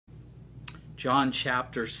John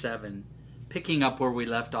chapter 7, picking up where we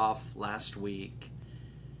left off last week.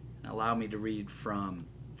 And allow me to read from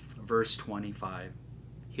verse 25.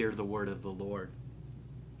 Hear the word of the Lord.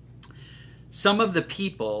 Some of the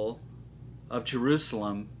people of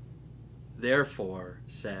Jerusalem therefore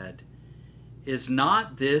said, "Is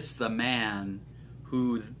not this the man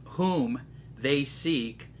whom they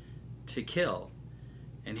seek to kill?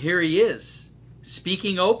 And here he is,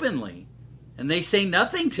 speaking openly, and they say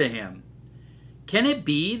nothing to him. Can it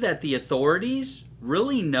be that the authorities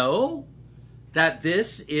really know that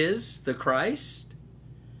this is the Christ?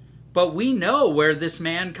 But we know where this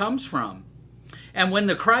man comes from. And when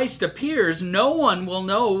the Christ appears, no one will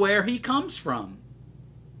know where he comes from."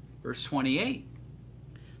 Verse 28.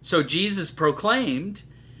 So Jesus proclaimed,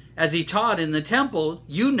 as he taught in the temple,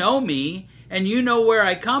 "You know me, and you know where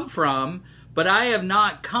I come from, but I have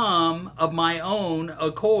not come of my own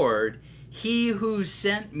accord. He who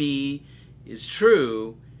sent me is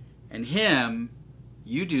true, and him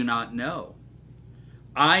you do not know.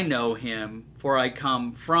 I know him, for I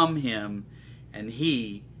come from him, and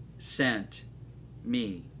he sent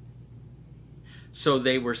me." So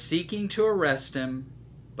they were seeking to arrest him,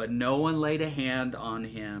 but no one laid a hand on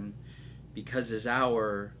him, because his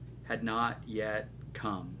hour had not yet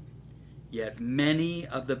come. Yet many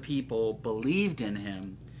of the people believed in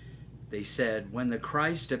him. They said, "When the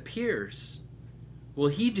Christ appears, will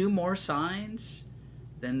he do more signs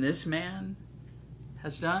than this man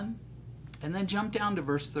has done?" And then jump down to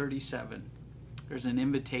verse 37. There's an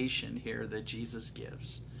invitation here that Jesus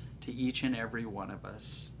gives to each and every one of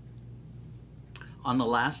us. On the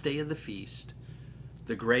last day of the feast,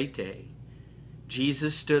 the great day,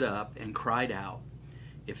 Jesus stood up and cried out,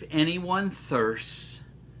 "If anyone thirsts,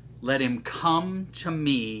 let him come to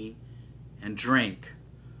me and drink.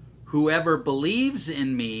 Whoever believes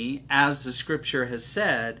in me, as the scripture has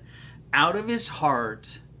said, out of his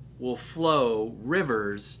heart will flow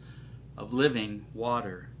rivers of living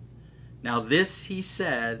water." Now this he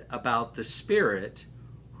said about the Spirit,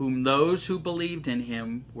 whom those who believed in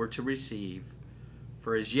him were to receive.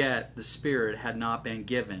 For as yet the Spirit had not been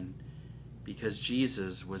given, because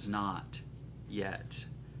Jesus was not yet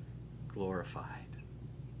glorified.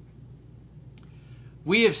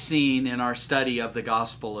 We have seen in our study of the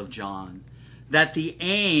Gospel of John that the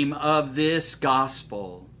aim of this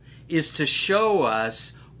Gospel is to show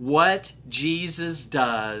us what Jesus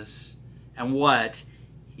does and what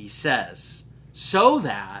he says, so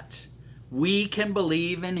that we can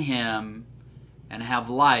believe in him and have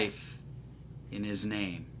life in his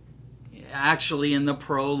name. Actually, in the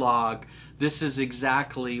prologue, this is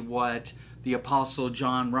exactly what the Apostle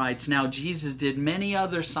John writes. "Now Jesus did many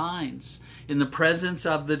other signs in the presence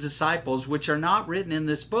of the disciples, which are not written in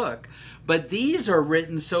this book, but these are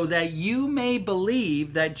written so that you may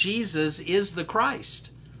believe that Jesus is the Christ,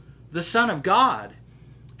 the Son of God,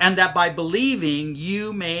 and that by believing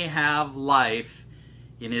you may have life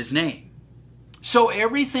in his name." So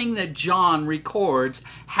everything that John records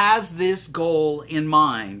has this goal in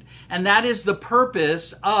mind, and that is the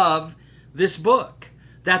purpose of this book,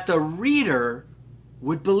 that the reader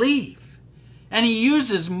would believe. And he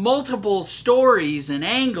uses multiple stories and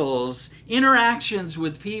angles, interactions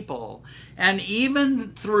with people, and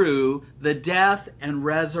even through the death and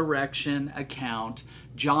resurrection account,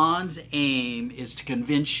 John's aim is to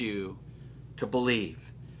convince you to believe.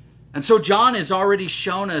 And so John has already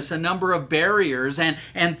shown us a number of barriers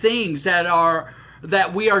and things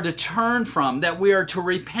that we are to turn from, that we are to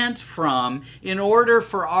repent from, in order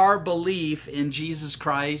for our belief in Jesus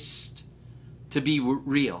Christ to be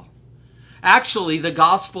real. Actually, the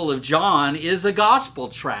Gospel of John is a gospel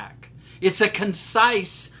tract. It's a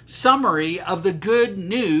concise summary of the good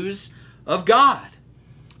news of God.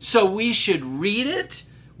 So we should read it,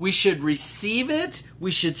 we should receive it, we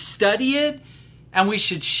should study it, and we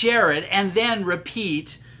should share it, and then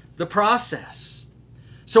repeat the process.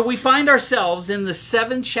 So we find ourselves in the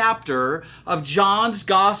 7th chapter of John's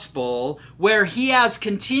Gospel, where he has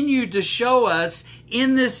continued to show us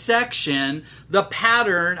in this section the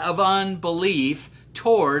pattern of unbelief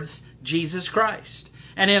towards Jesus Christ.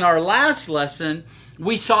 And in our last lesson,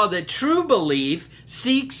 we saw that true belief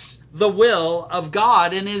seeks the will of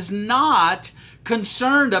God and is not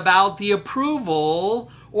concerned about the approval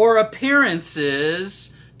or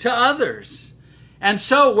appearances to others. And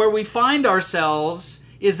so where we find ourselves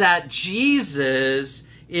is that Jesus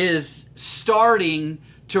is starting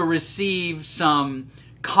to receive some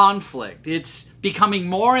conflict. It's becoming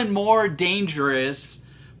more and more dangerous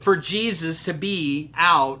for Jesus to be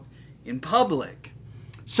out in public.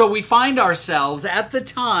 So we find ourselves at the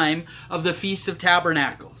time of the Feast of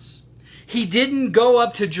Tabernacles. He didn't go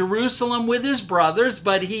up to Jerusalem with his brothers,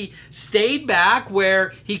 but he stayed back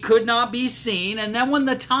where he could not be seen. And then when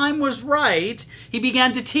the time was right, he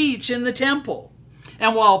began to teach in the temple.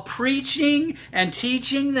 And while preaching and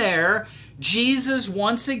teaching there, Jesus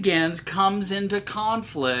once again comes into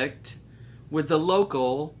conflict with the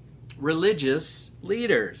local religious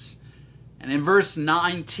leaders. And in verse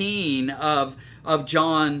 19 of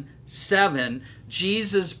John 7,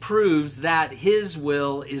 Jesus proves that his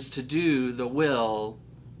will is to do the will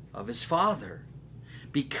of his Father,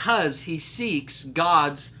 because he seeks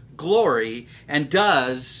God's glory and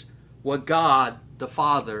does what God the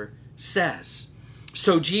Father says.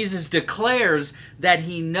 So Jesus declares that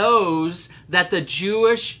he knows that the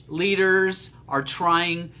Jewish leaders are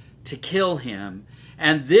trying to kill him.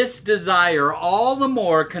 And this desire all the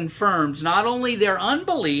more confirms not only their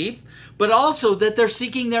unbelief, but also that they're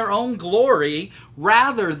seeking their own glory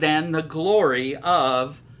rather than the glory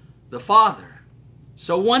of the Father.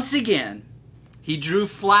 So once again, he drew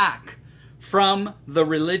flack from the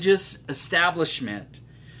religious establishment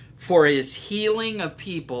for his healing of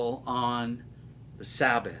people on the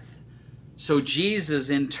Sabbath. So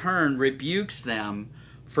Jesus in turn rebukes them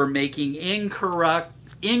for making incorrect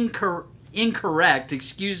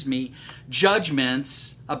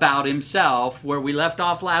judgments about himself, where we left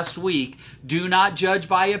off last week. Do not judge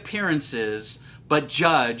by appearances, but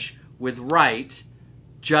judge with right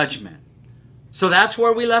judgment. So that's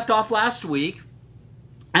where we left off last week.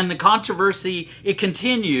 And the controversy, it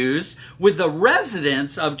continues with the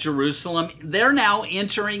residents of Jerusalem. They're now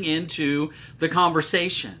entering into the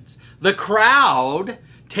conversations. The crowd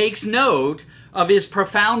takes note of his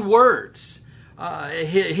profound words,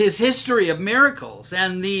 his history of miracles,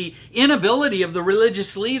 and the inability of the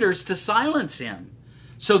religious leaders to silence him.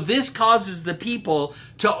 So this causes the people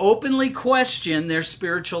to openly question their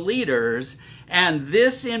spiritual leaders, and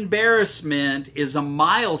this embarrassment is a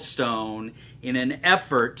milestone in an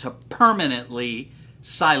effort to permanently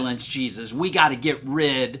silence Jesus. We got to get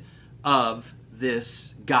rid of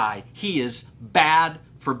this guy. He is bad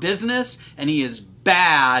for business, and he is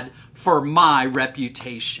bad for my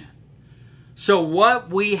reputation. So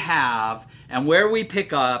what we have and where we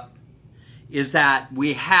pick up is that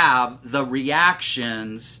we have the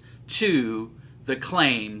reactions to the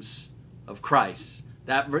claims of Christ.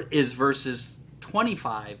 That is verses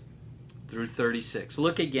 25 through 36.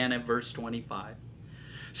 Look again at verse 25.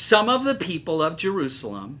 Some of the people of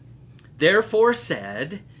Jerusalem therefore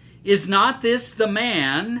said, "Is not this the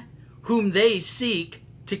man whom they seek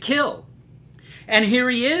to kill? And here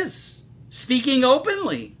he is, speaking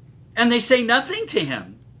openly, and they say nothing to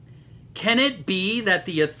him. Can it be that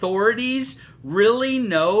the authorities really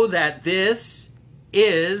know that this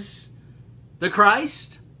is the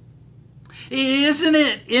Christ?" Isn't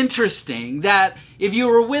it interesting that if you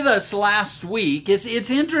were with us last week, it's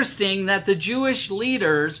interesting that the Jewish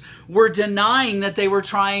leaders were denying that they were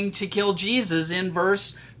trying to kill Jesus in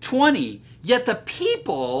verse 20. Yet the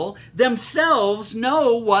people themselves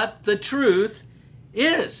know what the truth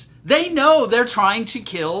is. They know they're trying to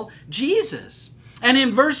kill Jesus. And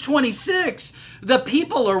in verse 26, the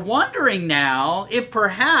people are wondering now if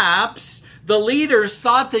perhaps the leaders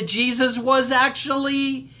thought that Jesus was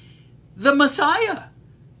actually the Messiah,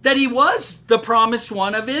 that he was the promised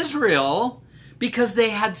one of Israel, because they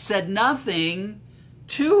had said nothing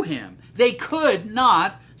to him. They could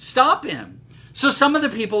not stop him. So some of the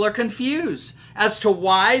people are confused as to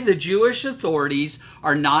why the Jewish authorities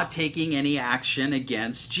are not taking any action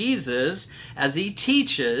against Jesus as he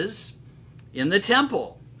teaches in the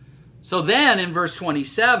temple. So then in verse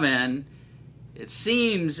 27, it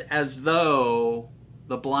seems as though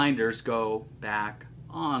the blinders go back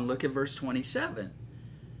on. Look at verse 27.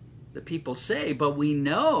 The people say, "But we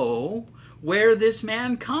know where this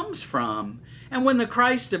man comes from. And when the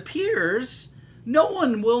Christ appears, no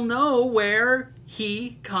one will know where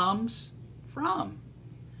he comes from."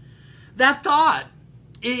 That thought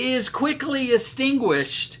is quickly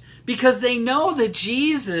extinguished because they know that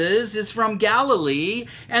Jesus is from Galilee,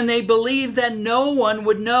 and they believe that no one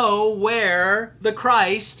would know where the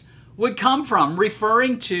Christ would come from,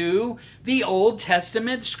 referring to the Old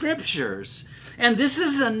Testament scriptures. And this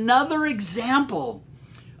is another example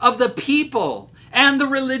of the people and the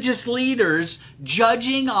religious leaders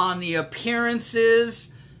judging on the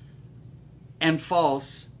appearances and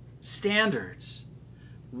false standards.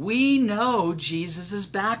 We know Jesus'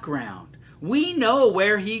 background. We know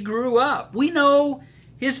where he grew up. We know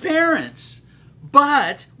his parents.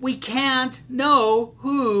 But we can't know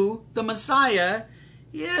who the Messiah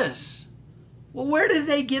is. Well, where did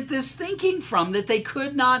they get this thinking from that they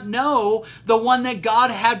could not know the one that God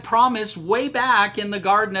had promised way back in the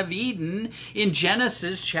Garden of Eden in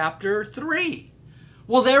Genesis chapter 3?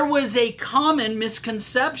 Well, there was a common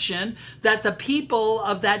misconception that the people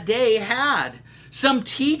of that day had. Some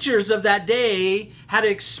teachers of that day had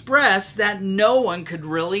expressed that no one could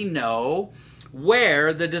really know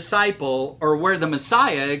where the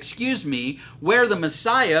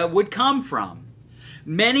Messiah would come from.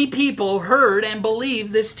 Many people heard and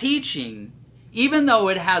believed this teaching, even though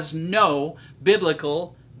it has no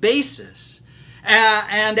biblical basis.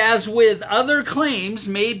 And as with other claims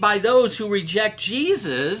made by those who reject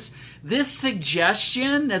Jesus, this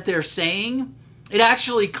suggestion that they're saying, it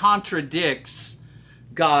actually contradicts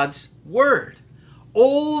God's word.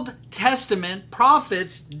 Old Testament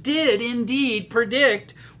prophets did indeed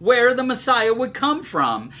predict where the Messiah would come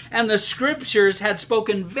from, and the scriptures had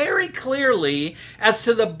spoken very clearly as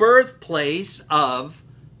to the birthplace of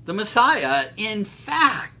the Messiah. In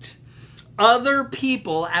fact, other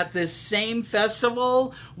people at this same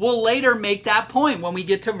festival will later make that point when we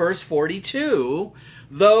get to verse 42,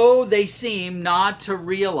 though they seem not to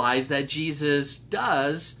realize that Jesus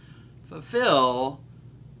does fulfill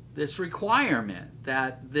this requirement,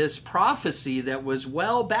 that this prophecy that was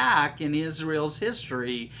well back in Israel's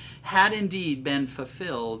history had indeed been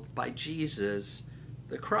fulfilled by Jesus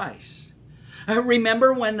the Christ.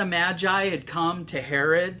 Remember when the Magi had come to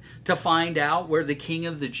Herod to find out where the King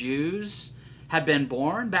of the Jews had been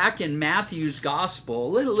born? Back in Matthew's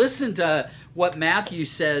Gospel, listen to what Matthew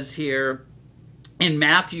says here in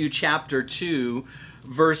Matthew chapter 2,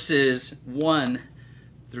 verses 1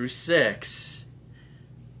 through 6.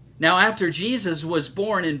 Now after Jesus was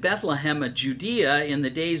born in Bethlehem of Judea in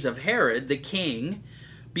the days of Herod the king,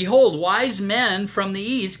 behold, wise men from the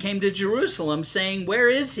east came to Jerusalem, saying, Where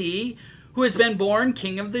is he who has been born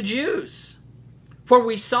King of the Jews? For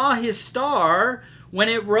we saw his star when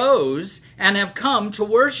it rose, and have come to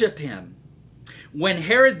worship him. When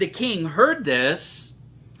Herod the king heard this,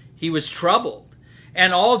 he was troubled,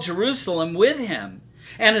 and all Jerusalem with him.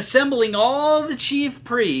 And assembling all the chief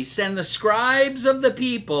priests and the scribes of the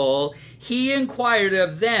people, he inquired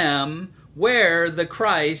of them where the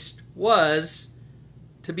Christ was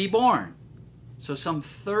to be born. So some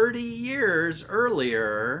 30 years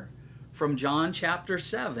earlier, from John chapter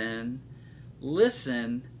 7,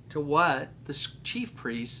 listen to what the chief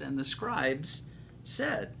priests and the scribes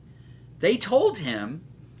said. They told him,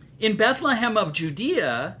 In Bethlehem of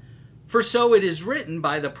Judea, for so it is written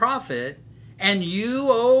by the prophet, And you,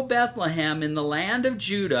 O Bethlehem, in the land of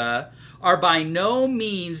Judah, are by no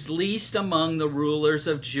means least among the rulers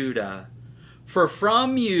of Judah. For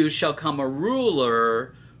from you shall come a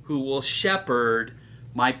ruler who will shepherd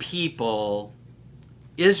my people,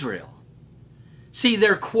 Israel. See,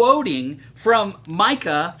 they're quoting from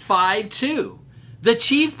Micah 5:2. The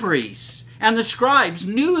chief priests and the scribes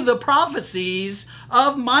knew the prophecies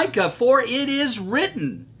of Micah, for it is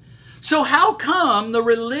written. So how come the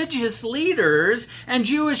religious leaders and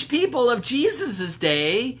Jewish people of Jesus'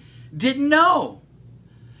 day didn't know?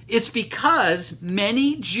 It's because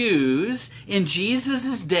many Jews in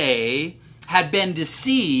Jesus' day had been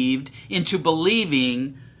deceived into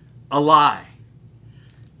believing a lie.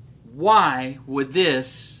 Why would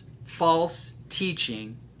this false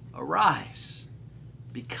teaching arise?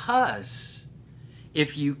 Because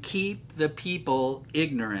if you keep the people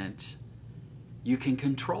ignorant, you can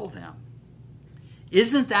control them.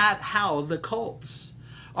 Isn't that how the cults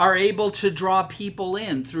are able to draw people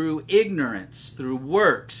in? Through ignorance, through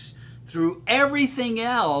works, through everything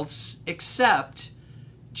else except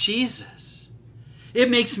Jesus. It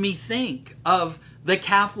makes me think of the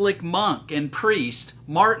Catholic monk and priest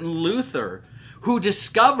Martin Luther, who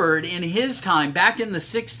discovered in his time, back in the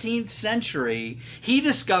 16th century, he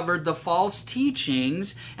discovered the false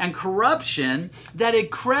teachings and corruption that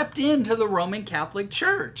had crept into the Roman Catholic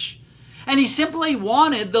Church. And he simply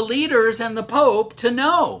wanted the leaders and the Pope to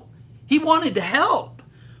know. He wanted to help.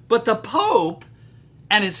 But the Pope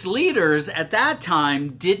and its leaders at that time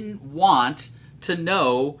didn't want to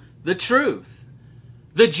know the truth.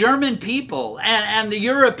 The German people and the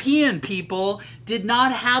European people did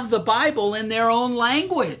not have the Bible in their own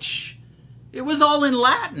language. It was all in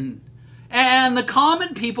Latin. And the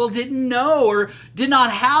common people didn't know or did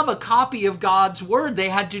not have a copy of God's Word. They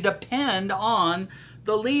had to depend on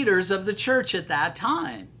the leaders of the church at that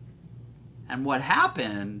time. And what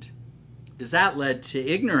happened is that led to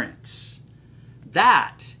ignorance.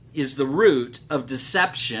 That is the root of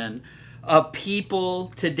deception of people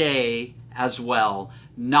today as well,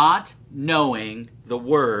 not knowing the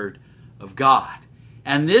Word of God.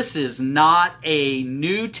 And this is not a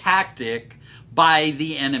new tactic by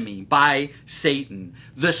the enemy, by Satan.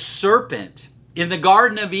 The serpent in the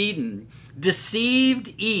Garden of Eden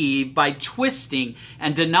deceived Eve by twisting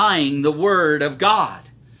and denying the word of God.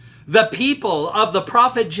 The people of the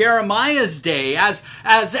prophet Jeremiah's day,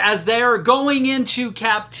 as they are going into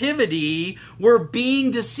captivity, were being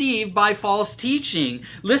deceived by false teaching.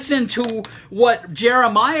 Listen to what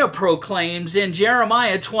Jeremiah proclaims in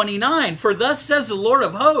Jeremiah 29. For thus says the Lord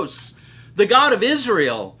of hosts, the God of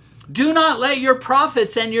Israel, do not let your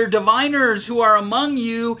prophets and your diviners who are among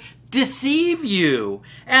you deceive you,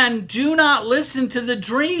 and do not listen to the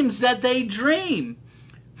dreams that they dream.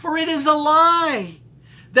 For it is a lie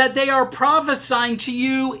that they are prophesying to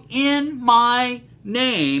you in my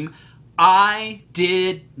name. I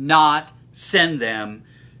did not send them,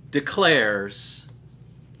 declares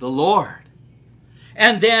the Lord.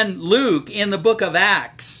 And then Luke, in the book of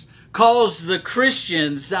Acts, calls the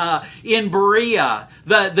Christians in Berea,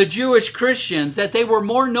 the Jewish Christians, that they were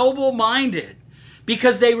more noble-minded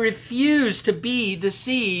because they refused to be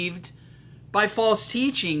deceived by false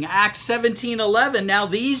teaching. Acts 17:11. Now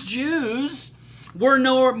these Jews were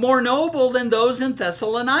more noble than those in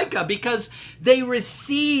Thessalonica because they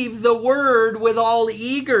received the word with all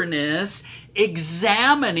eagerness,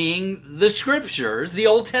 examining the scriptures, the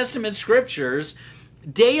Old Testament scriptures,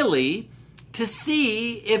 daily to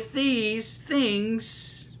see if these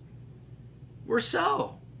things were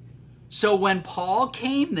so. So when Paul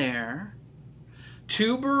came there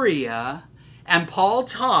to Berea and Paul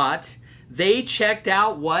taught, they checked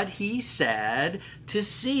out what he said to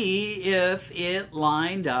see if it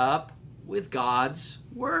lined up with God's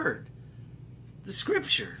word, the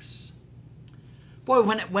scriptures. Boy,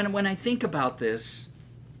 when I think about this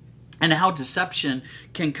and how deception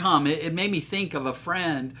can come, it made me think of a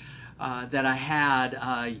friend that I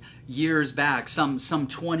had years back, some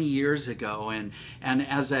 20 years ago, and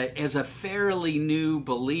as a fairly new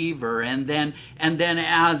believer, and then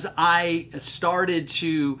as I started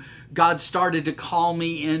to, God started to call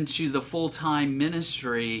me into the full-time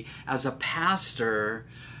ministry as a pastor.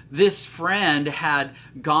 This friend had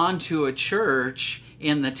gone to a church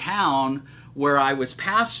in the town where I was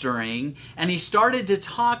pastoring, and he started to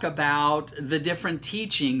talk about the different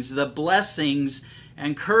teachings, the blessings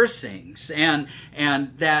and cursings, and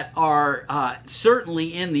that are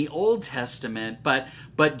certainly in the Old Testament,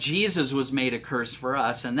 but Jesus was made a curse for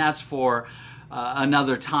us, and that's for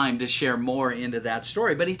another time to share more into that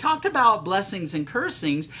story. But he talked about blessings and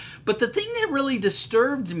cursings, but the thing that really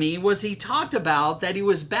disturbed me was he talked about that he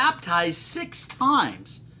was baptized 6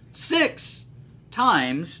 times. 6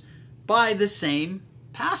 times by the same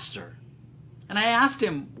pastor. And I asked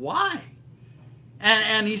him, why?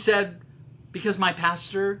 And he said, because my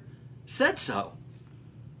pastor said so.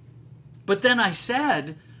 But then I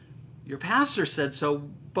said, your pastor said so,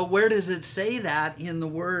 but where does it say that in the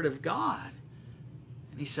Word of God?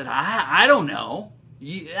 And he said, I don't know.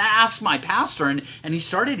 You ask my pastor. And he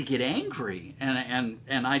started to get angry.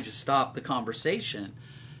 And I just stopped the conversation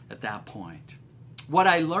at that point. What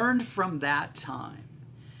I learned from that time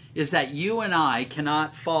is that you and I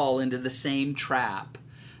cannot fall into the same trap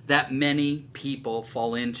that many people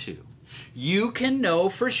fall into. You can know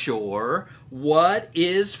for sure what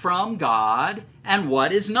is from God and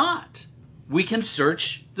what is not. We can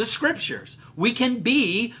search the scriptures. We can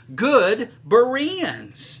be good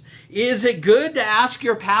Bereans. Is it good to ask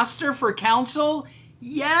your pastor for counsel?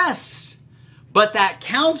 Yes. But that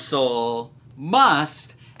counsel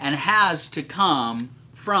must and has to come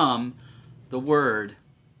from the Word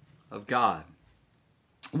of God.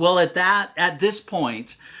 Well, at this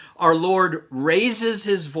point, our Lord raises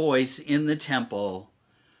his voice in the temple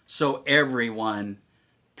so everyone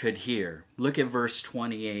could hear. Look at verse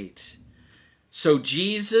 28. So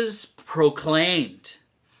Jesus proclaimed,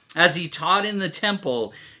 as he taught in the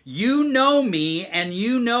temple, you know me and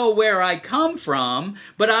you know where I come from,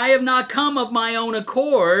 but I have not come of my own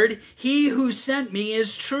accord. He who sent me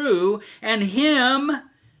is true, and him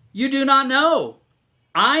you do not know.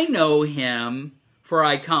 I know him, for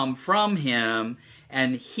I come from him,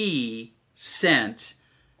 and he sent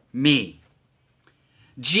me.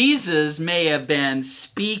 Jesus may have been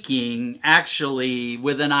speaking actually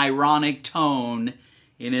with an ironic tone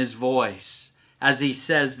in his voice as he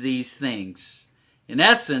says these things. In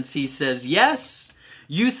essence, he says, yes,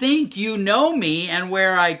 you think you know me and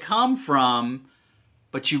where I come from,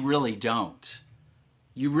 but you really don't.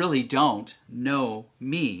 You really don't know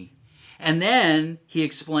me. And then he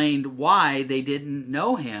explained why they didn't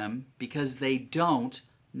know him, because they don't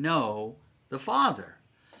know the Father.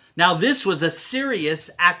 Now, this was a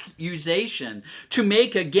serious accusation to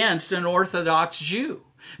make against an Orthodox Jew.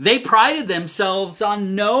 They prided themselves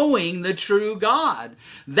on knowing the true God.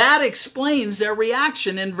 That explains their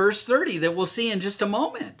reaction in verse 30 that we'll see in just a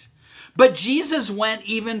moment. But Jesus went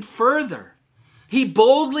even further. He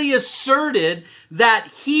boldly asserted that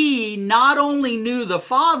he not only knew the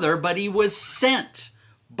Father, but he was sent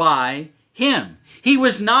by him. He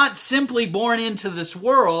was not simply born into this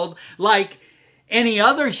world like any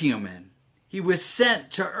other human. He was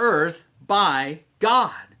sent to earth by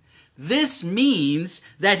God. This means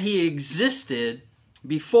that he existed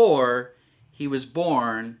before he was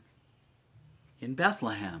born in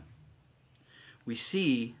Bethlehem. We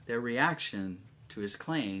see their reaction to his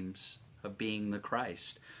claims of being the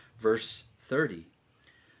Christ. Verse 30.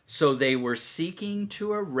 So they were seeking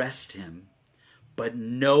to arrest him, but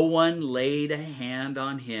no one laid a hand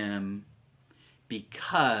on him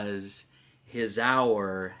because his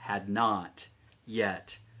hour had not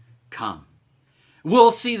yet come.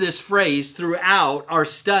 We'll see this phrase throughout our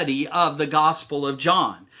study of the Gospel of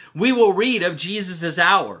John. We will read of Jesus'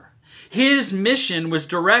 hour. His mission was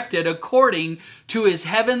directed according to his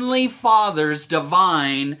heavenly Father's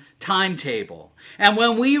divine timetable. And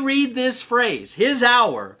when we read this phrase, his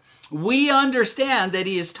hour, we understand that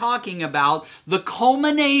he is talking about the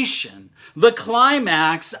culmination, the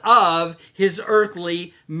climax of his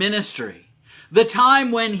earthly ministry. The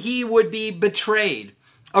time when he would be betrayed,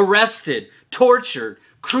 arrested, tortured,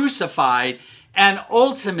 crucified, and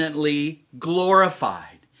ultimately glorified.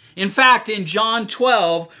 In fact, in John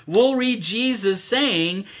 12, we'll read Jesus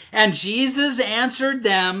saying, "And Jesus answered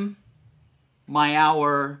them, 'My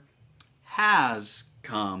hour has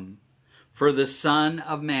come for the Son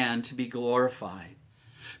of Man to be glorified.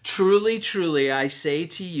 Truly, truly, I say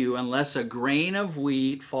to you, unless a grain of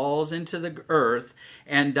wheat falls into the earth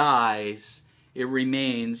and dies, it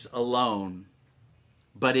remains alone.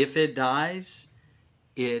 But if it dies,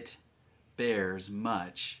 it bears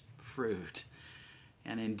much fruit.'"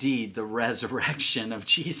 And indeed, the resurrection of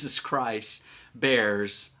Jesus Christ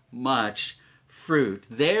bears much fruit.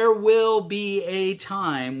 There will be a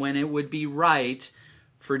time when it would be right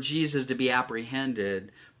for Jesus to be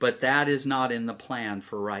apprehended, but that is not in the plan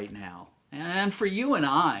for right now. And for you and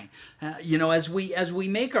I, as we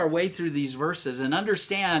make our way through these verses and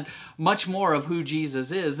understand much more of who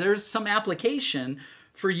Jesus is, there's some application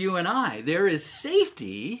for you and I. There is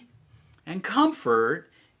safety and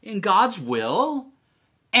comfort in God's will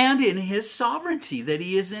and in his sovereignty, that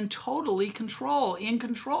he is in control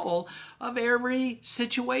of every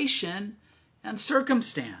situation and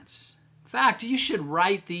circumstance. In fact, you should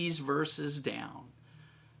write these verses down.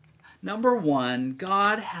 Number one,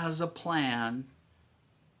 God has a plan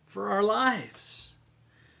for our lives.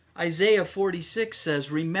 Isaiah 46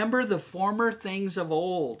 says, "Remember the former things of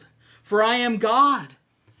old, for I am God,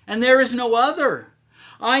 and there is no other.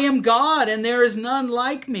 I am God, and there is none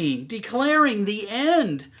like me, declaring the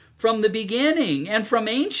end from the beginning, and from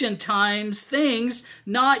ancient times things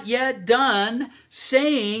not yet done,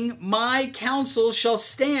 saying, my counsel shall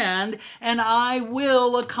stand, and I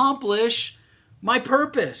will accomplish my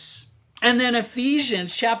purpose." And then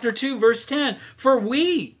Ephesians chapter 2, verse 10, "For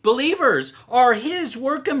we, believers, are his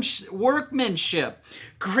workmanship,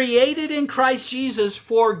 created in Christ Jesus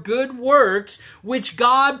for good works, which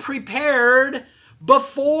God prepared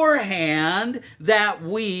beforehand that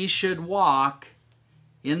we should walk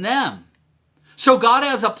in them." So God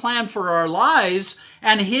has a plan for our lives,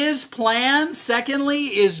 and his plan,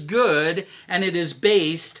 secondly, is good, and it is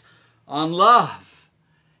based on love.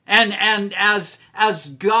 And as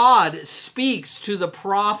God speaks to the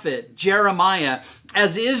prophet Jeremiah,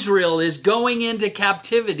 as Israel is going into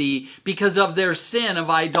captivity because of their sin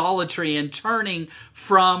of idolatry and turning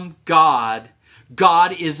from God,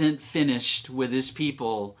 God isn't finished with his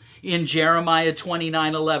people. In Jeremiah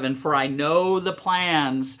 29:11, "For I know the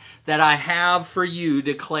plans that I have for you,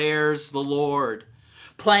 declares the Lord.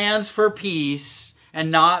 Plans for peace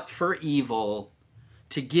and not for evil,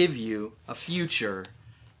 to give you a future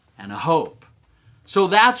and a hope." So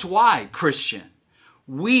that's why, Christian,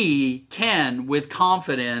 we can with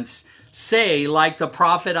confidence say, like the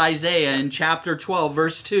prophet Isaiah in chapter 12,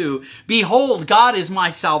 verse 2, "Behold, God is my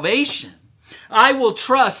salvation. I will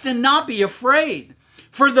trust and not be afraid.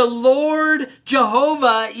 For the Lord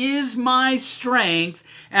Jehovah is my strength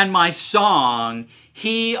and my song.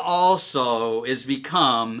 He also is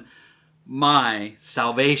become my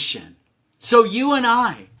salvation." So you and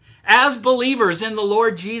I, as believers in the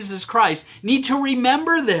Lord Jesus Christ, need to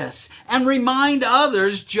remember this and remind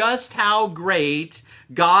others just how great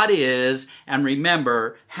God is, and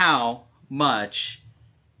remember how much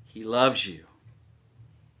he loves you.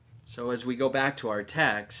 So as we go back to our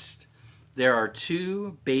text, there are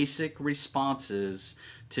two basic responses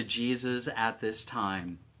to Jesus at this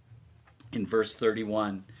time in verse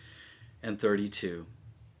 31 and 32.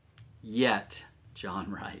 Yet,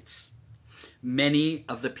 John writes, many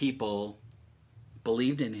of the people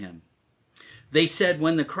believed in him. They said,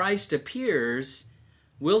 when the Christ appears,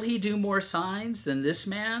 will he do more signs than this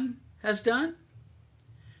man has done?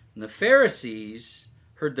 And the Pharisees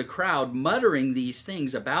heard the crowd muttering these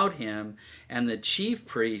things about him, and the chief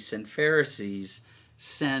priests and Pharisees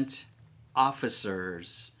sent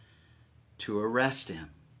officers to arrest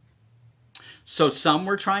him. So some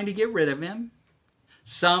were trying to get rid of him.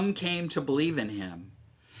 Some came to believe in him.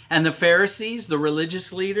 And the Pharisees, the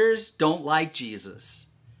religious leaders, don't like Jesus.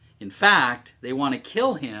 In fact, they want to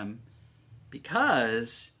kill him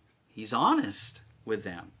because he's honest with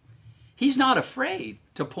them. He's not afraid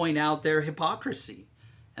to point out their hypocrisy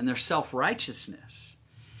and their self-righteousness.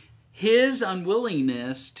 His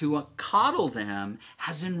unwillingness to coddle them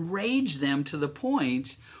has enraged them to the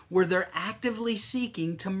point where they're actively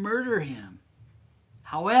seeking to murder him.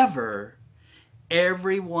 However,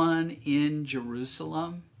 everyone in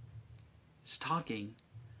Jerusalem is talking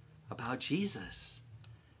about Jesus.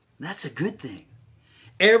 That's a good thing.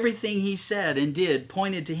 Everything he said and did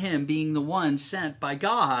pointed to him being the one sent by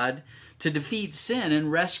God to defeat sin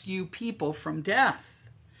and rescue people from death.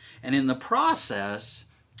 And in the process,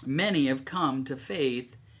 many have come to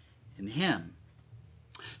faith in him.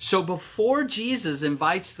 So before Jesus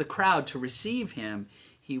invites the crowd to receive him,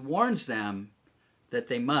 he warns them that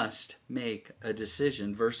they must make a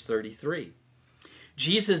decision. Verse 33.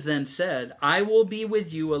 Jesus then said, I will be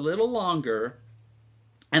with you a little longer,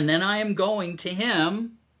 and then I am going to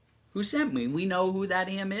him who sent me. We know who that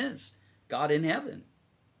him is, God in heaven.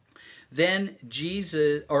 Then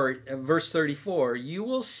Jesus, or verse 34, you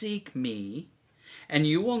will seek me, and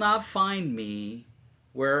you will not find me.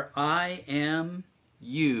 Where I am,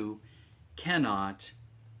 you cannot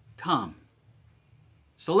come.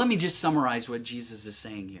 So let me just summarize what Jesus is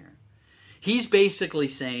saying here. He's basically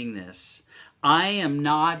saying this: I am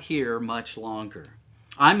not here much longer.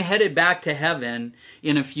 I'm headed back to heaven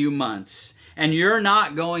in a few months, and you're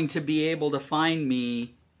not going to be able to find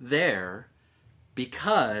me there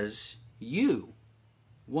because you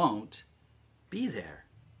won't be there.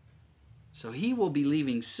 So he will be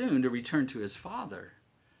leaving soon to return to his Father,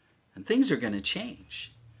 and things are going to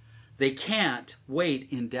change. They can't wait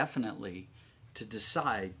indefinitely to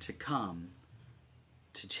decide to come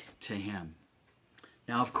to him.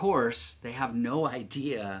 Now, of course, they have no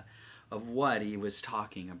idea of what he was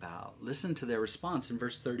talking about. Listen to their response in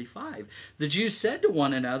verse 35. The Jews said to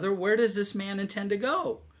one another, where does this man intend to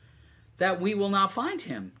go, that we will not find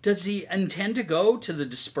him? Does he intend to go to the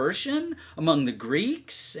dispersion among the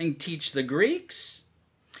Greeks and teach the Greeks?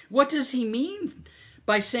 What does he mean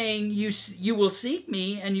by saying, you will seek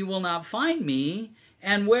me and you will not find me,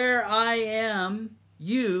 and where I am,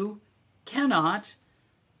 you cannot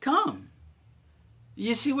come?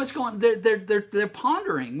 You see what's going on? They're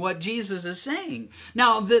pondering what Jesus is saying.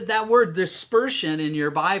 Now, that word dispersion in your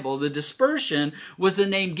Bible, the dispersion was the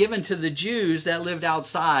name given to the Jews that lived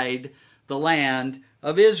outside the land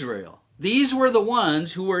of Israel. These were the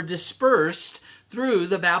ones who were dispersed through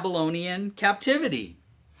the Babylonian captivity.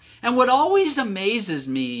 And what always amazes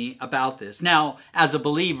me about this, now, as a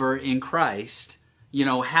believer in Christ,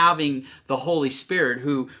 having the Holy Spirit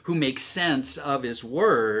who makes sense of his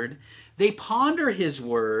word, they ponder his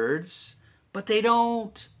words, but they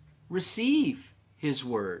don't receive his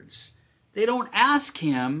words. They don't ask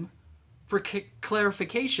him for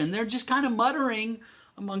clarification. They're just kind of muttering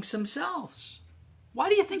amongst themselves. Why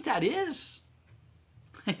do you think that is?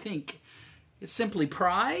 I think it's simply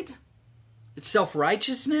pride. It's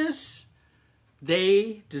self-righteousness.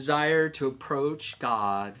 They desire to approach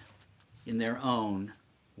God in their own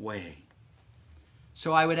way.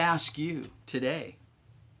 So I would ask you today,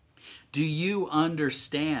 do you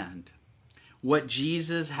understand what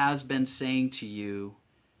Jesus has been saying to you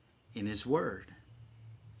in his word?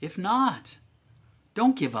 If not,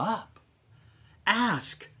 don't give up.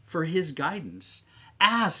 Ask for his guidance.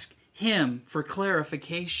 Ask him for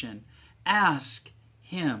clarification. Ask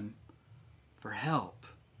him for help.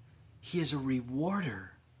 He is a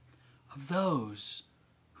rewarder of those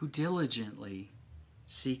who diligently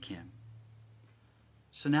seek him.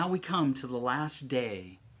 So now we come to the last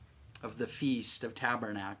day of the Feast of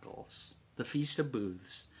Tabernacles, the Feast of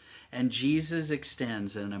Booths, and Jesus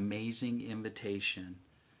extends an amazing invitation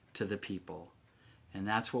to the people. And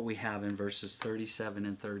that's what we have in verses 37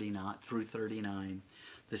 and 39 through 39,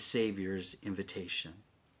 the Savior's invitation.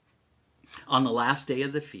 On the last day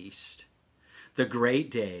of the feast, the great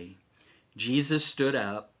day, Jesus stood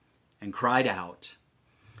up and cried out,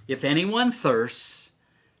 "If anyone thirsts,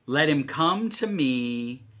 let him come to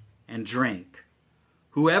me and drink.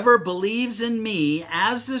 Whoever believes in me,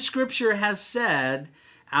 as the scripture has said,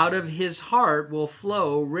 out of his heart will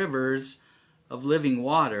flow rivers of living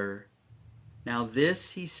water." Now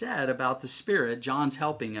this he said about the Spirit. John's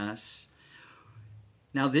helping us.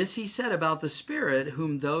 Now this he said about the Spirit,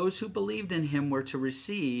 whom those who believed in him were to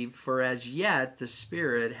receive, for as yet the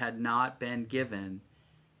Spirit had not been given,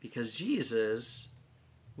 because Jesus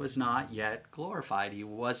was not yet glorified. He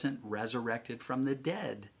wasn't resurrected from the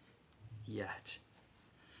dead yet.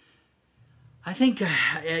 I think,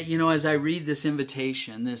 as I read this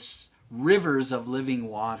invitation, this rivers of living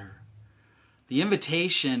water, the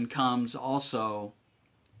invitation comes also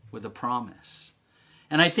with a promise.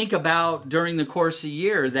 And I think about during the course of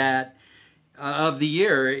the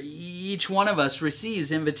year, each one of us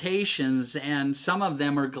receives invitations, and some of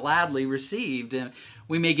them are gladly received. And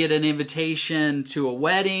we may get an invitation to a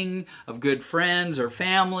wedding of good friends or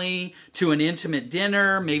family, to an intimate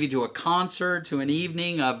dinner, maybe to a concert, to an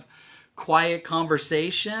evening of quiet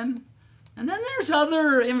conversation. And then there's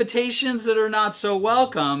other invitations that are not so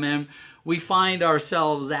welcome, and we find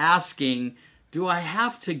ourselves asking, do I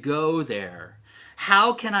have to go there?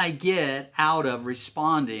 How can I get out of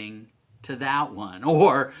responding to that one?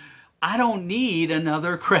 Or, I don't need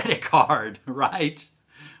another credit card, right?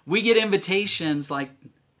 We get invitations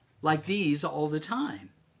like these all the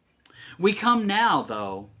time. We come now,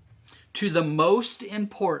 though, to the most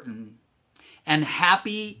important and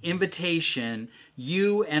happy invitation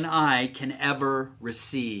you and I can ever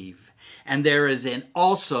receive. And there is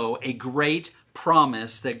also a great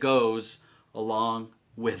promise that goes along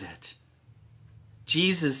with it.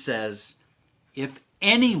 Jesus says, "If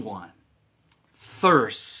anyone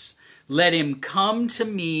thirsts, let him come to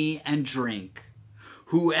me and drink.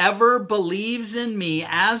 Whoever believes in me,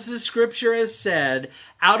 as the scripture has said,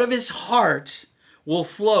 out of his heart will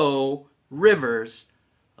flow rivers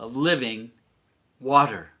of living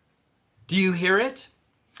water." Do you hear it?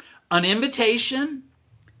 An invitation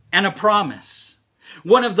and a promise.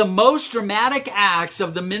 One of the most dramatic acts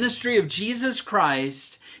of the ministry of Jesus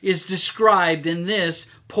Christ is described in this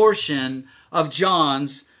portion of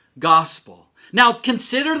John's gospel. Now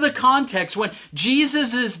consider the context when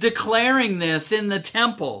Jesus is declaring this in the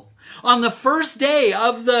temple. On the first day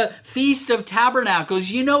of the Feast of Tabernacles,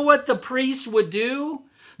 you know what the priest would do?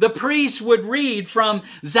 The priest would read from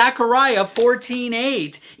Zechariah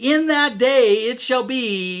 14:8. "In that day it shall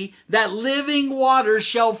be that living water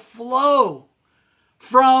shall flow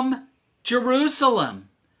from Jerusalem."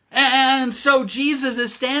 And so Jesus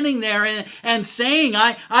is standing there and saying,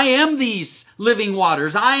 I am these living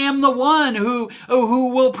waters. I am the one who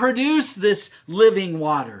will produce this living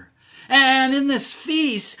water. And in this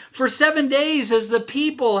feast, for 7 days, as the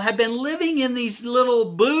people had been living in these little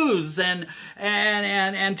booths and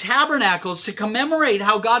tabernacles to commemorate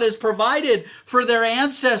how God has provided for their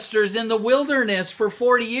ancestors in the wilderness for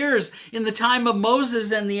 40 years in the time of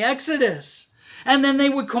Moses and the Exodus. And then they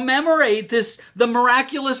would commemorate the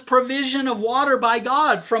miraculous provision of water by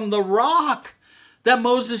God from the rock that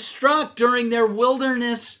Moses struck during their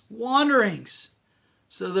wilderness wanderings.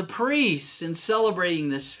 So the priests, in celebrating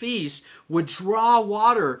this feast, would draw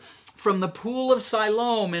water from the pool of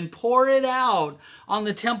Siloam and pour it out on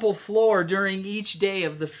the temple floor during each day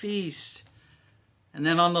of the feast. And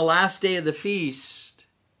then on the last day of the feast,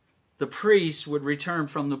 the priests would return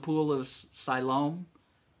from the pool of Siloam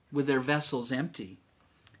with their vessels empty,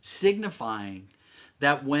 signifying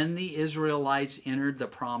that when the Israelites entered the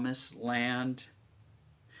promised land,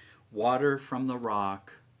 water from the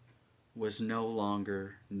rock was no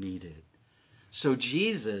longer needed. So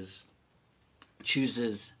Jesus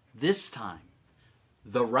chooses this time,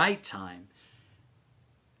 the right time,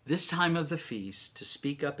 this time of the feast, to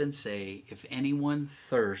speak up and say, "If anyone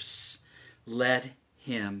thirsts, let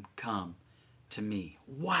him come to me."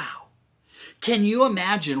 Wow. Can you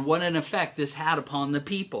imagine what an effect this had upon the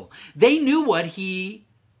people? They knew what he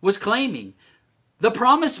was claiming. The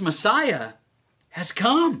promised Messiah has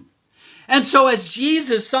come. And so as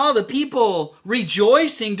Jesus saw the people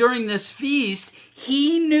rejoicing during this feast,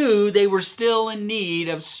 he knew they were still in need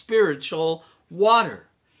of spiritual water.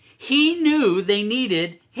 He knew they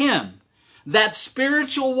needed him, that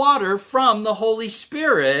spiritual water from the Holy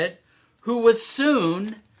Spirit who was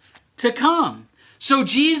soon to come. So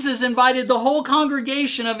Jesus invited the whole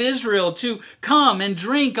congregation of Israel to come and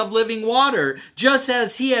drink of living water, just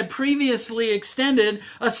as he had previously extended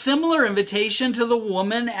a similar invitation to the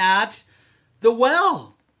woman at the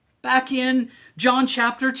well, back in John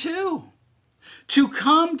chapter 2. To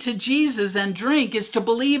come to Jesus and drink is to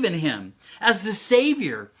believe in him as the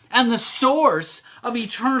Savior and the source of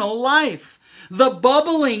eternal life. The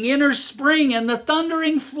bubbling inner spring and the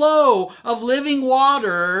thundering flow of living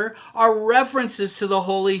water are references to the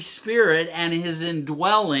Holy Spirit and his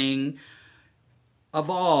indwelling of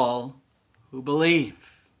all who believe.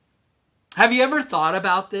 Have you ever thought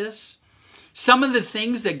about this? Some of the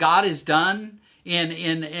things that God has done in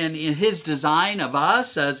his design of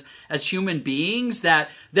us as human beings, that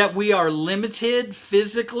we are limited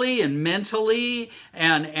physically and mentally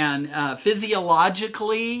and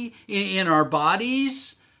physiologically in our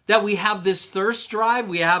bodies, that we have this thirst drive,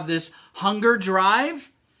 we have this hunger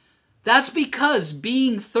drive. That's because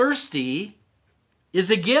being thirsty is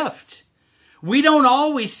a gift. We don't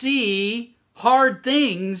always see hard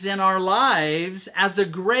things in our lives as a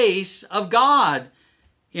grace of God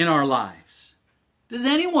in our lives. Does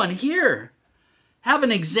anyone here have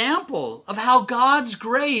an example of how God's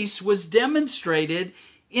grace was demonstrated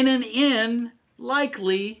in an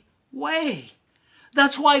unlikely way?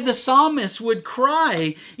 That's why the psalmist would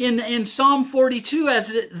cry in Psalm 42,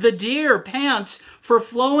 as the deer pants for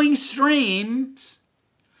flowing streams,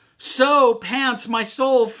 so pants my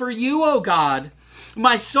soul for you, O God.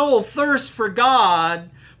 My soul thirsts for God,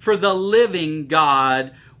 for the living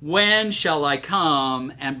God. When shall I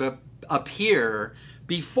come and appear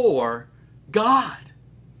before God?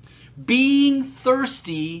 Being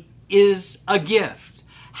thirsty is a gift.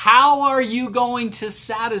 How are you going to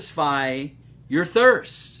satisfy your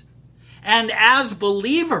thirst? And as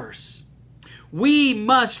believers, we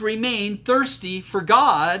must remain thirsty for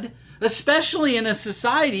God, especially in a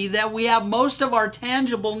society that we have most of our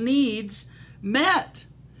tangible needs met.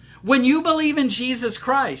 When you believe in Jesus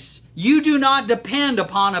Christ, you do not depend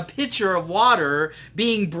upon a pitcher of water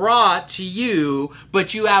being brought to you,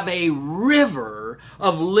 but you have a river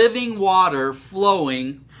of living water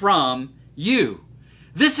flowing from you.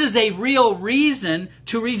 This is a real reason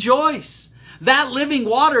to rejoice. That living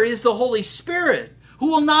water is the Holy Spirit,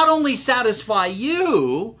 who will not only satisfy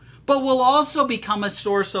you, but will also become a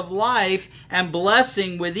source of life and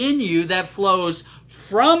blessing within you that flows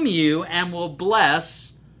from you and will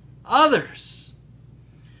bless others.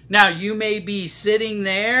 Now, you may be sitting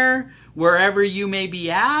there wherever you may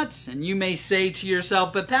be at, and you may say to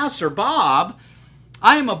yourself, but Pastor Bob,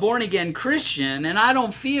 I am a born-again Christian, and I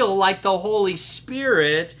don't feel like the Holy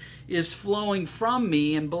Spirit is flowing from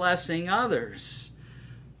me and blessing others.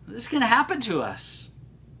 This can happen to us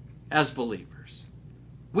as believers.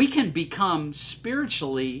 We can become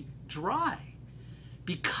spiritually dry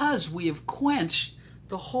because we have quenched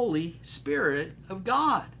the Holy Spirit of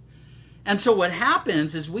God. And so what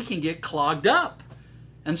happens is we can get clogged up.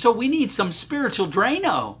 And so we need some spiritual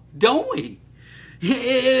Drano, don't we?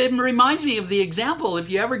 It reminds me of the example, if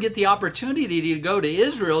you ever get the opportunity to go to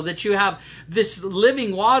Israel, that you have this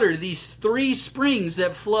living water, these 3 springs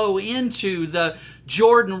that flow into the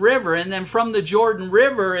Jordan River, and then from the Jordan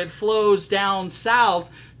River it flows down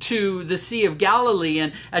south to the Sea of Galilee.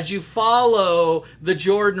 And as you follow the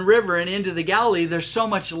Jordan River and into the Galilee, there's so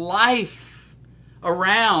much life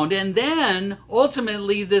around. And then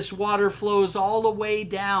ultimately this water flows all the way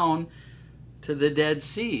down to the Dead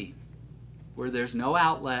Sea, where there's no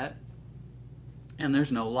outlet and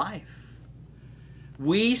there's no life.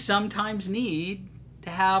 We sometimes need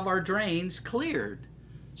to have our drains cleared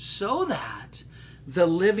so that the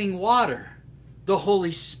living water, the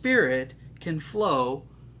Holy Spirit, can flow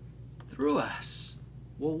through us.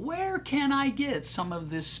 Well, where can I get some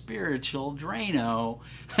of this spiritual Drano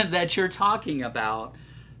that you're talking about,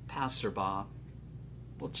 Pastor Bob?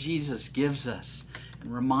 Well, Jesus gives us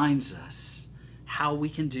and reminds us how we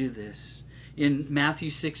can do this. In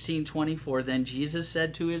Matthew 16:24, then Jesus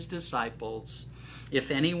said to his disciples,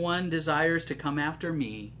 if anyone desires to come after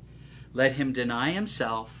me, let him deny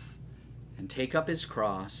himself and take up his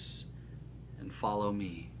cross and follow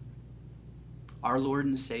me. Our Lord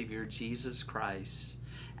and Savior, Jesus Christ,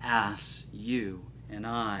 asks you and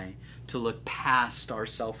I to look past our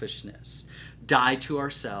selfishness, die to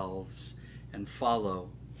ourselves, and follow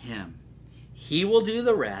him. He will do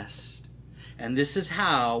the rest. And this is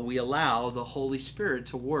how we allow the Holy Spirit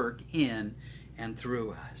to work in and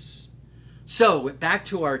through us. So, back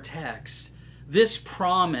to our text. This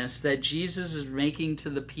promise that Jesus is making to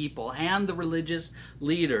the people and the religious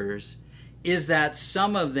leaders is that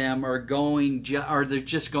some of them are they're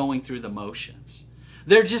just going through the motions.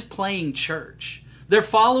 They're just playing church. They're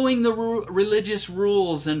following the religious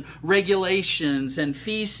rules and regulations and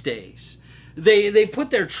feast days. They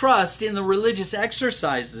put their trust in the religious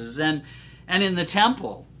exercises and in the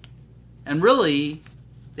temple. And really,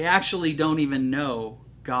 they actually don't even know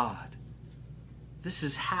God. This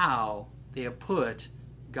is how they have put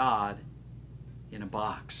God in a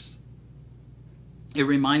box. It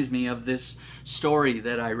reminds me of this story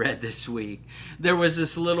that I read this week. There was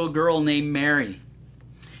this little girl named Mary,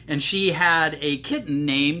 and she had a kitten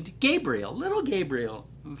named Gabriel, little Gabriel,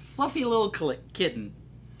 a fluffy little kitten.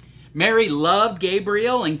 Mary loved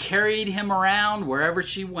Gabriel and carried him around wherever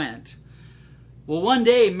she went. Well, one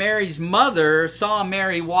day Mary's mother saw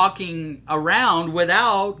Mary walking around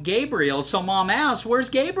without Gabriel, so Mom asked, "Where's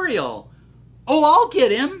Gabriel?" "Oh, I'll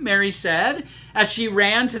get him," Mary said, as she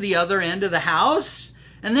ran to the other end of the house.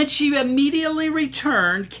 And then she immediately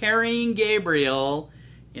returned carrying Gabriel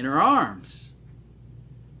in her arms.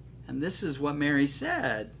 And this is what Mary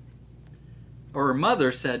said, or her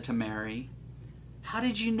mother said to Mary, "How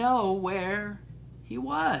did you know where he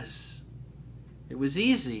was?" "It was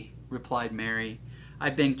easy," replied Mary.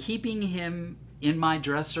 "I've been keeping him in my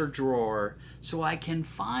dresser drawer so I can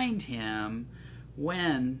find him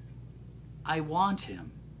when I want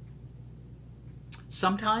him."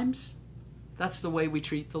 Sometimes that's the way we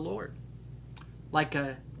treat the Lord. Like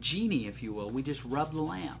a genie, if you will. We just rub the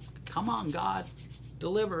lamp. Come on, God,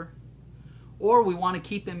 deliver. Or we want to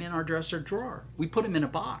keep him in our dresser drawer. We put him in a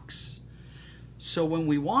box. So when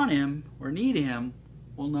we want him or need him,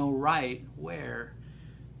 we'll know right where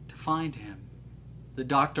to find him. The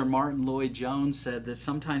Dr. Martin Lloyd-Jones said that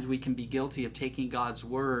sometimes we can be guilty of taking God's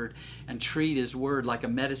word and treat his word like a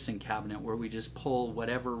medicine cabinet where we just pull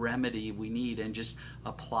whatever remedy we need and just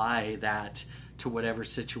apply that to whatever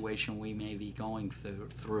situation we may be going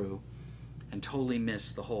through and totally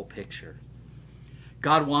miss the whole picture.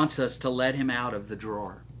 God wants us to let him out of the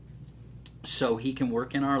drawer so he can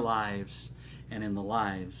work in our lives and in the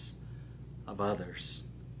lives of others.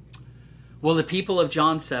 Well, the people of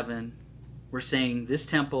John 7 were saying this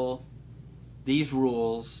temple, these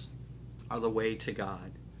rules are the way to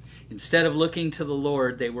God. Instead of looking to the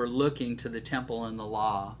Lord, they were looking to the temple and the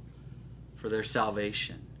law for their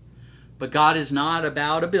salvation. But God is not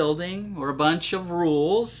about a building or a bunch of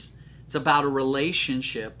rules. It's about a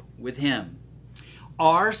relationship with him.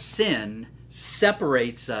 Our sin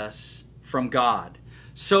separates us from God,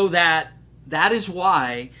 so that is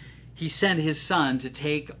why he sent his Son to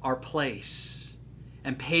take our place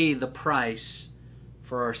and pay the price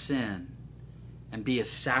for our sin and be a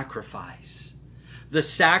sacrifice. The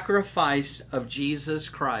sacrifice of Jesus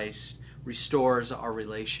Christ restores our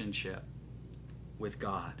relationship with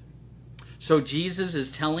God. So Jesus is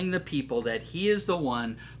telling the people that he is the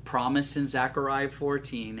one promised in Zechariah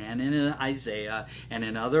 14 and in Isaiah and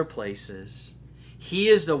in other places. He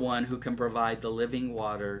is the one who can provide the living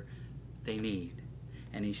water they need.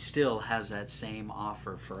 And he still has that same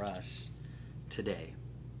offer for us today.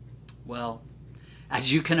 Well,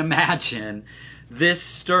 as you can imagine, this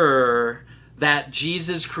stir that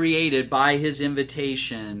Jesus created by his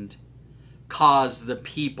invitation caused the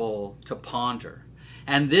people to ponder.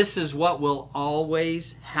 And this is what will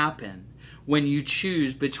always happen when you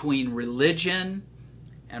choose between religion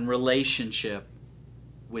and relationship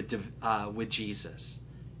with Jesus.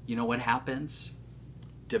 You know what happens?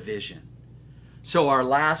 Division. So our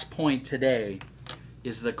last point today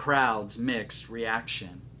is the crowd's mixed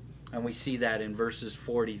reaction. And we see that in verses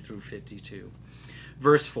 40 through 52.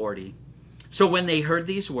 Verse 40. So when they heard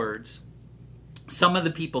these words, some of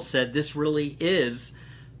the people said, "This really is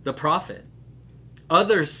the prophet."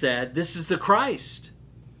 Others said, "This is the Christ."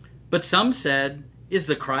 But some said, "Is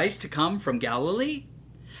the Christ to come from Galilee?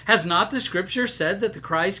 Has not the scripture said that the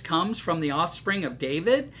Christ comes from the offspring of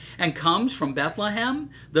David and comes from Bethlehem,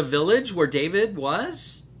 the village where David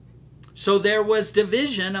was?" So there was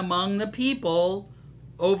division among the people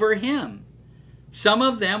over him. Some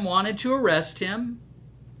of them wanted to arrest him,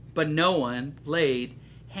 but no one laid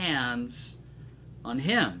hands on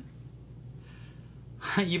him.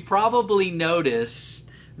 You probably notice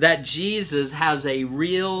that Jesus has a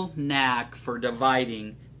real knack for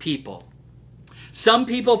dividing people. Some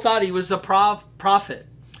people thought he was the prophet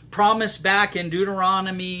promised back in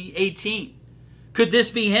Deuteronomy 18. Could this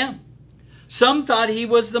be him? Some thought he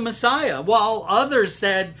was the Messiah, while others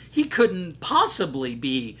said he couldn't possibly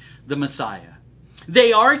be the Messiah.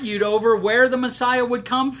 They argued over where the Messiah would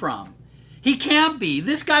come from. He can't be.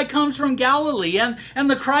 This guy comes from Galilee, and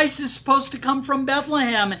the Christ is supposed to come from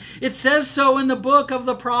Bethlehem. It says so in the book of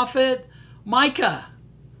the prophet Micah.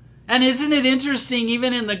 And isn't it interesting,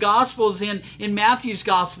 even in the Gospels, in Matthew's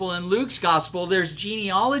Gospel and Luke's Gospel, there's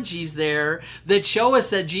genealogies there that show us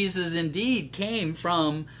that Jesus indeed came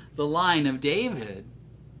from the line of David,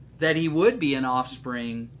 that he would be an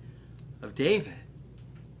offspring of David.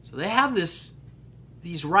 So they have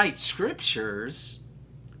these right scriptures,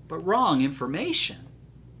 but wrong information,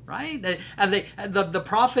 right? The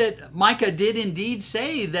prophet Micah did indeed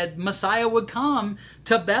say that Messiah would come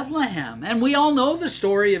to Bethlehem. And we all know the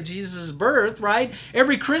story of Jesus' birth, right?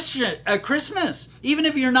 Every Christmas, even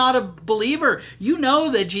if you're not a believer, you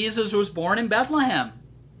know that Jesus was born in Bethlehem.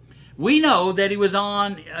 We know that he was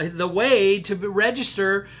on the way to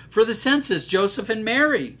register for the census, Joseph and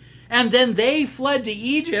Mary. And then they fled to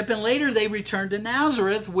Egypt, and later they returned to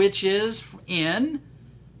Nazareth, which is in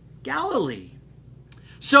Galilee.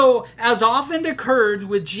 So, as often occurred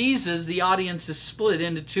with Jesus, the audience is split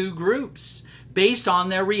into two groups based on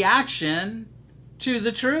their reaction to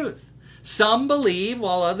the truth. Some believe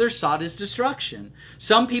while others sought his destruction.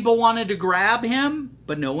 Some people wanted to grab him,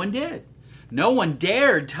 but no one did. No one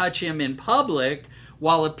dared touch him in public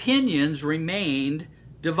while opinions remained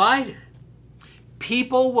divided.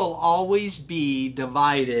 People will always be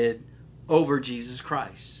divided over Jesus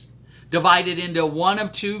Christ. Divided into one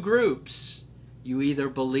of two groups. You either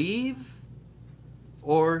believe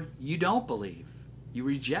or you don't believe. You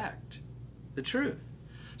reject the truth.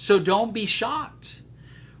 So don't be shocked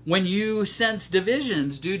when you sense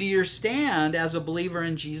divisions due to your stand as a believer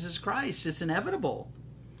in Jesus Christ. It's inevitable.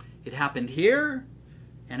 It happened here,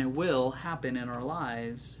 and it will happen in our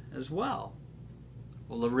lives as well.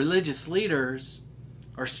 Well, the religious leaders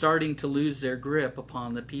are starting to lose their grip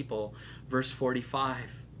upon the people. Verse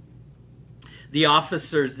 45. The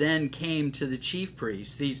officers then came to the chief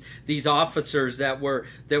priests. These officers that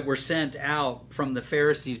were sent out from the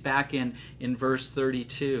Pharisees back in verse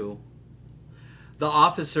 32. The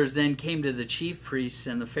officers then came to the chief priests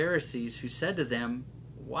and the Pharisees, who said to them,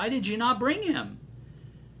 "Why did you not bring him?"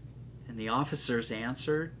 And the officers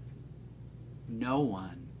answered, "No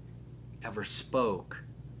one ever spoke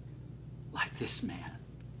like this man."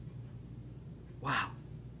 Wow.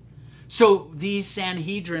 So these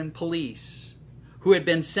Sanhedrin police, who had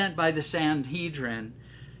been sent by the Sanhedrin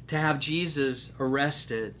to have Jesus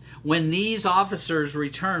arrested, when these officers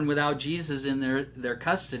return without Jesus in their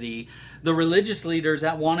custody, the religious leaders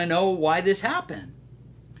that want to know why this happened.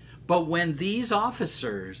 But when these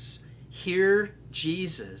officers hear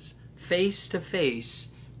Jesus face to face,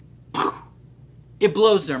 it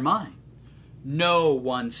blows their mind. No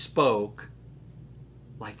one spoke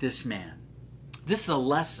like this man. This is a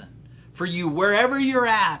lesson for you wherever you're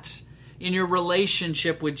at in your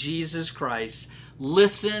relationship with Jesus Christ.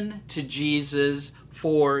 Listen to Jesus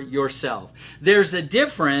for yourself. There's a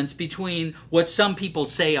difference between what some people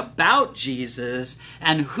say about Jesus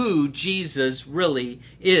and who Jesus really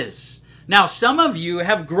is. Now, some of you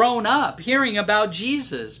have grown up hearing about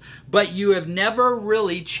Jesus, but you have never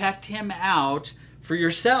really checked him out for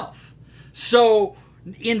yourself. So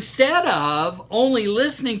instead of only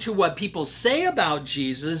listening to what people say about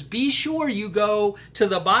Jesus, be sure you go to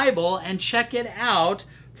the Bible and check it out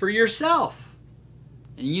for yourself.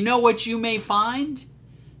 And you know what you may find?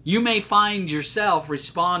 You may find yourself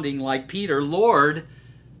responding like Peter, "Lord,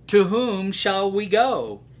 to whom shall we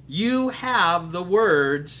go? You have the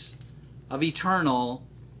words of eternal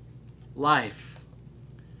life."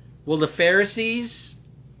 Well, the Pharisees,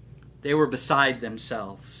 they were beside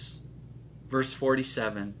themselves. Verse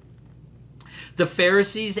 47. The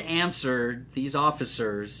Pharisees answered these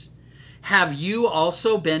officers, "Have you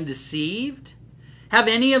also been deceived? Have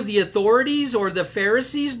any of the authorities or the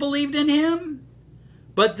Pharisees believed in him?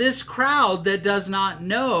 But this crowd that does not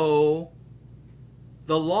know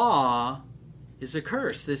the law is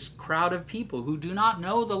accursed." This crowd of people who do not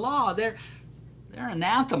know the law, they're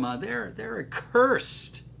anathema, they're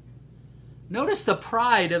accursed. Notice the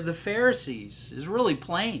pride of the Pharisees is really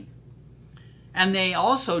plain. And they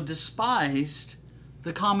also despised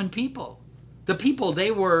the common people. The people they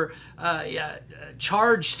were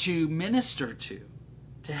charged to minister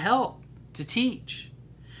to help, to teach.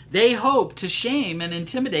 They hoped to shame and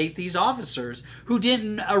intimidate these officers who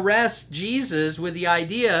didn't arrest Jesus with the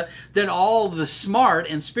idea that all the smart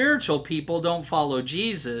and spiritual people don't follow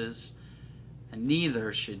Jesus, and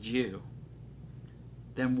neither should you.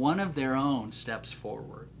 Then one of their own steps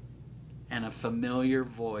forward, and a familiar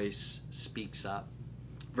voice speaks up.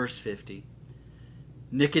 Verse 50.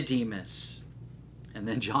 Nicodemus, and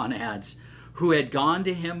then John adds, who had gone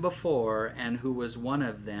to him before and who was one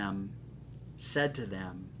of them, said to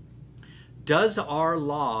them, "Does our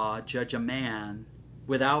law judge a man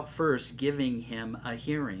without first giving him a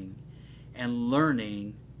hearing and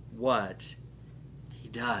learning what he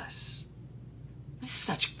does?" This is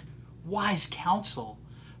such wise counsel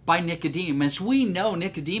by Nicodemus. We know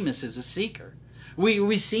Nicodemus is a seeker.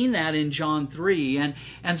 We've seen that in John 3.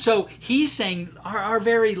 And so he's saying our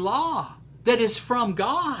very law that is from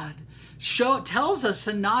God tells us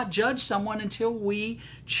to not judge someone until we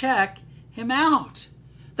check him out.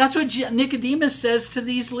 That's what Nicodemus says to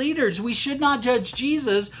these leaders. We should not judge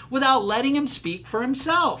Jesus without letting him speak for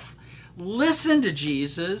himself. Listen to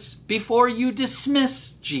Jesus before you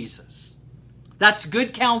dismiss Jesus. That's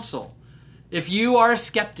good counsel. If you are a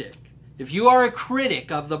skeptic, if you are a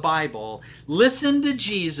critic of the Bible, listen to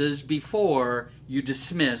Jesus before you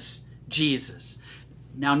dismiss Jesus.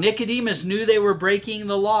 Now, Nicodemus knew they were breaking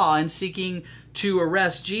the law and seeking to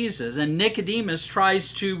arrest Jesus. And Nicodemus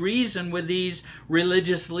tries to reason with these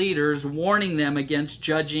religious leaders, warning them against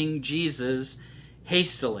judging Jesus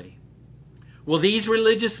hastily. Well, these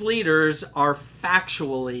religious leaders are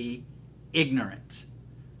factually ignorant.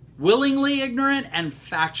 Willingly ignorant and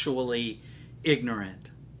factually ignorant.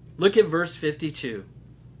 Look at verse 52.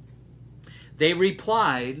 They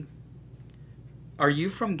replied, "Are you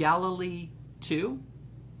from Galilee too?"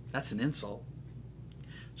 That's an insult.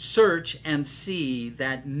 "Search and see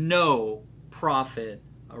that no prophet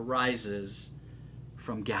arises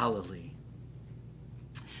from Galilee."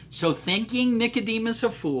 So, thinking Nicodemus a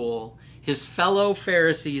fool, his fellow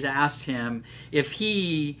Pharisees asked him if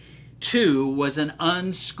he too was an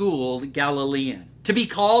unschooled Galilean. To be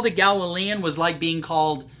called a Galilean was like being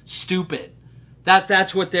called stupid.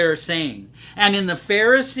 That's what they're saying. And in the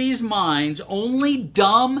Pharisees' minds, only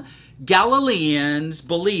dumb Galileans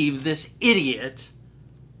believe this idiot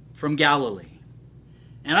from Galilee.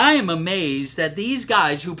 And I am amazed that these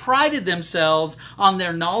guys who prided themselves on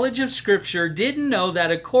their knowledge of Scripture didn't know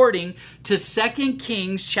that according to 2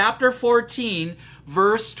 Kings chapter 14,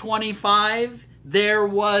 verse 25, there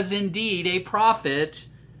was indeed a prophet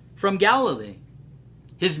from Galilee.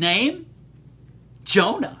 His name?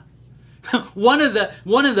 Jonah. One of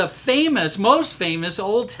the famous, most famous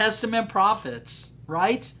Old Testament prophets,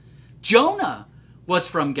 right? Jonah was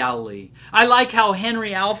from Galilee. I like how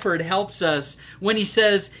Henry Alford helps us when he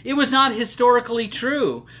says it was not historically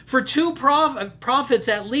true. For two prophets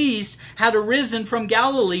at least had arisen from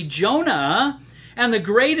Galilee, Jonah and the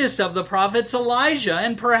greatest of the prophets, Elijah,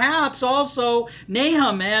 and perhaps also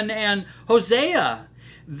Nahum and Hosea.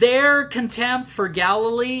 Their contempt for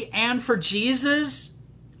Galilee and for Jesus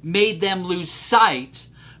made them lose sight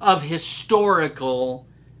of historical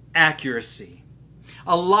accuracy.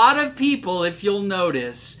 A lot of people, if you'll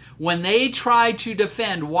notice, when they try to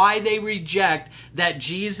defend why they reject that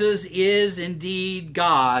Jesus is indeed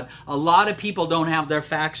God, a lot of people don't have their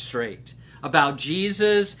facts straight about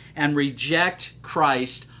Jesus and reject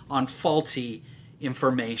Christ on faulty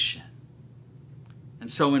information. And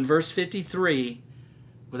so in verse 53,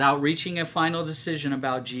 without reaching a final decision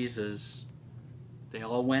about Jesus, they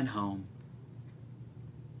all went home.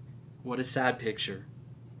 What a sad picture.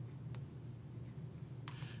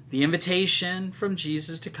 The invitation from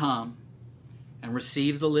Jesus to come and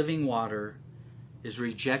receive the living water is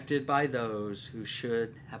rejected by those who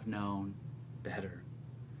should have known better.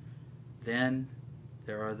 Then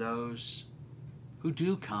there are those who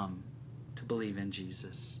do come to believe in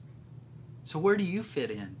Jesus. So where do you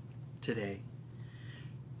fit in today?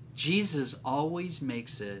 Jesus always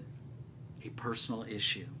makes it a personal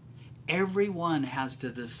issue. Everyone has to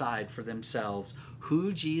decide for themselves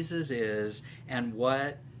who Jesus is and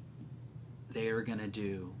what they are going to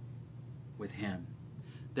do with him.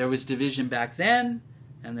 There was division back then,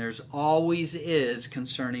 and there's always is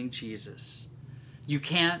concerning Jesus. You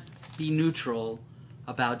can't be neutral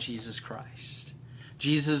about Jesus Christ.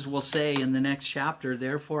 Jesus will say in the next chapter,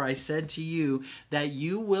 "Therefore I said to you that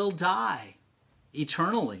you will die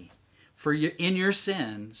eternally in your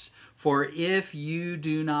sins, for if you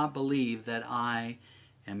do not believe that I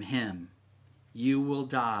am him, you will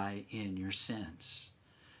die in your sins."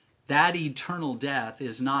 That eternal death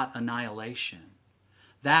is not annihilation.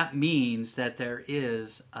 That means that there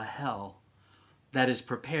is a hell that is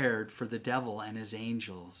prepared for the devil and his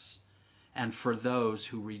angels and for those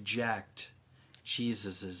who reject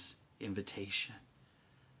Jesus' invitation.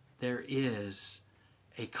 There is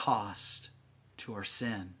a cost to our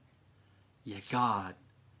sin, yet God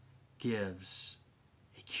gives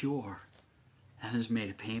a cure and has made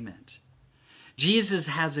a payment. Jesus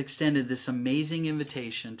has extended this amazing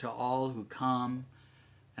invitation to all who come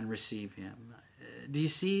and receive him. Do you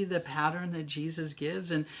see the pattern that Jesus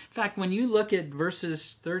gives? In fact, when you look at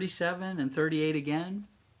verses 37 and 38 again,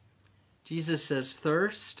 Jesus says,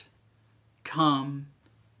 "Thirst, come,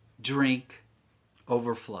 drink,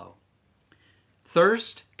 overflow."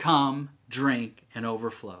 Thirst, come, drink, and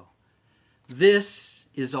overflow. This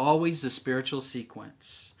is always the spiritual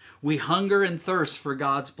sequence. We hunger and thirst for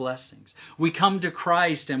God's blessings. We come to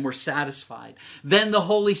Christ and we're satisfied. Then the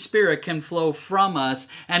Holy Spirit can flow from us,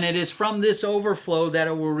 and it is from this overflow that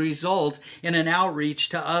it will result in an outreach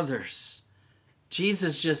to others.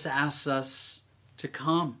 Jesus just asks us to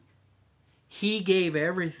come. He gave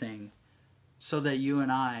everything so that you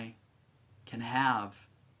and I can have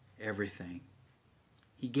everything.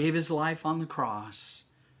 He gave his life on the cross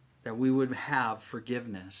that we would have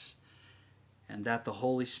forgiveness and that the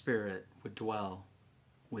Holy Spirit would dwell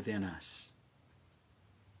within us.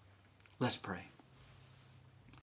 Let's pray.